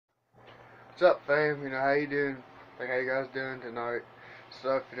What's up, fam? How you doing? Like, how you guys doing tonight?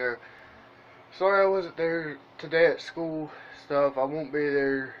 Stuff. Sorry I wasn't there today at school. Stuff. I won't be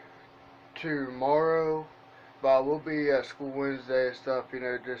there tomorrow, but I will be at school Wednesday and stuff.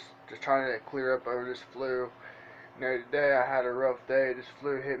 Just trying to clear up over this flu. Today I had a rough day. This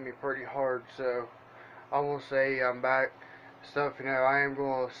flu hit me pretty hard, so I won't say I'm back. Stuff. I am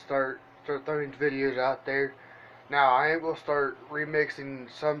gonna start throwing videos out there. Now I am gonna start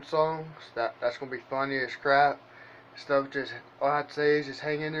remixing some songs. That's gonna be funny as crap. Stuff. Just all I have to say is just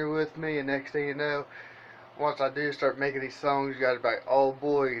hang in there with me, and next thing you know, once I do start making these songs, you guys be like, oh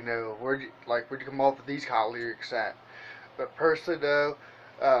boy, where'd you come off with these kind of lyrics at? But personally though,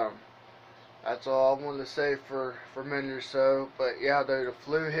 um, that's all I wanted to say for a minute or so. But yeah, though the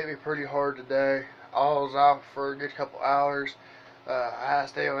flu hit me pretty hard today. I was out for a good couple hours. I had to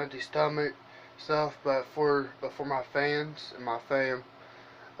stay on empty stomach stuff, but for my fans and my fam,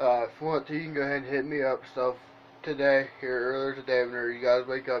 if you want to, you can go ahead and hit me up stuff today, here earlier today, whenever you guys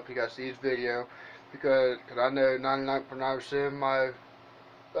wake up, you guys see this video, because I know 99.9% of my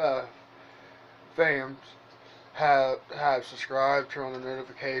uh, fans have subscribed, turn on the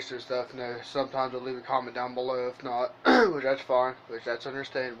notifications and stuff. Sometimes they'll leave a comment down below, if not, which that's fine, which that's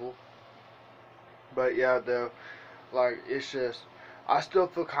understandable. But yeah, though, it's just, I still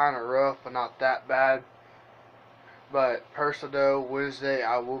feel kind of rough, but not that bad. But personally though, Wednesday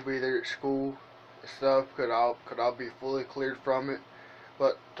I will be there at school and stuff, could I'll be fully cleared from it.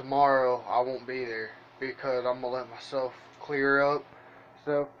 But tomorrow I won't be there because I'm gonna let myself clear up.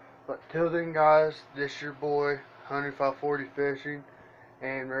 So, but till then, guys, this your boy 10540 Fishing,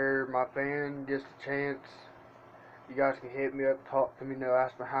 and where my fan gets the chance, you guys can hit me up, talk to me,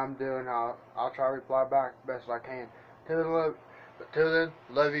 ask me how I'm doing. I'll try to reply back the best I can. Till then,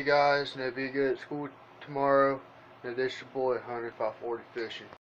 love you guys. Be good at school tomorrow. This your boy 10540 Fishing.